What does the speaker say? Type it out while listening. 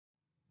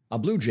A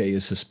Blue Jay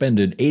is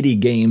suspended 80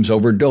 games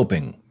over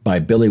doping by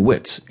Billy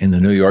Witz in the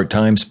New York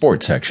Times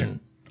sports section.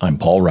 I'm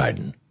Paul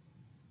Ryden.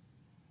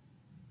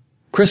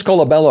 Chris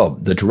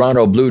Colabello, the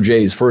Toronto Blue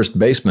Jays first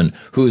baseman,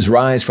 whose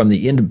rise from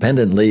the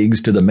independent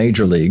leagues to the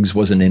major leagues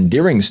was an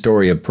endearing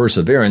story of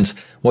perseverance,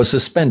 was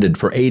suspended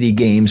for 80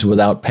 games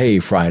without pay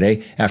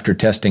Friday after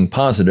testing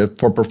positive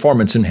for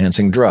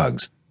performance-enhancing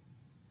drugs.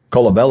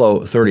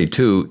 Colabello,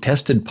 32,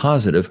 tested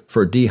positive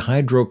for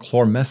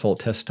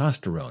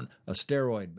dihydrochlormethyltestosterone, a steroid